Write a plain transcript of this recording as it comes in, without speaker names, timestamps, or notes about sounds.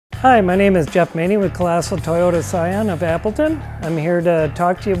Hi, my name is Jeff Maney with Colossal Toyota Scion of Appleton. I'm here to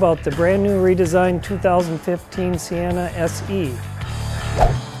talk to you about the brand new redesigned 2015 Sienna SE.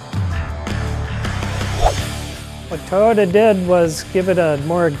 What Toyota did was give it a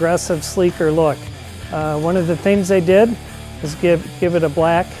more aggressive, sleeker look. One of the things they did is give it a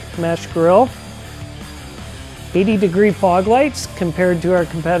black mesh grille, 80-degree fog lights compared to our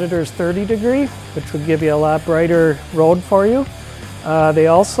competitor's 30-degree, which would give you a lot brighter road for you. They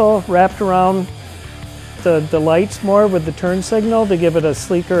also wrapped around the lights more with the turn signal to give it a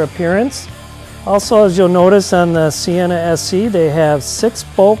sleeker appearance. Also, as you'll notice on the Sienna SE, they have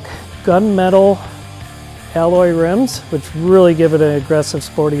 6-spoke gunmetal alloy rims, which really give it an aggressive,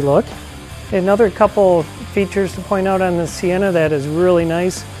 sporty look. Another couple features to point out on the Sienna that is really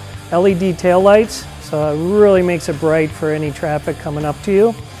nice: LED tail lights, so it really makes it bright for any traffic coming up to you.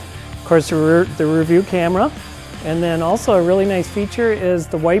 Of course, the rear view camera. And then also a really nice feature is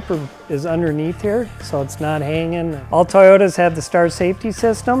the wiper is underneath here, so it's not hanging. All Toyotas have the Star Safety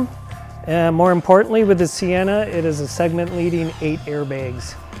System. And more importantly, with the Sienna, it is a segment-leading 8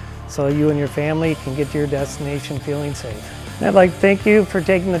 airbags. So you and your family can get to your destination feeling safe. And I'd like to thank you for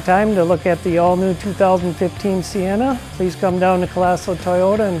taking the time to look at the all-new 2015 Sienna. Please come down to Colossal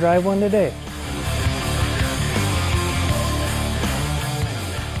Toyota and drive one today.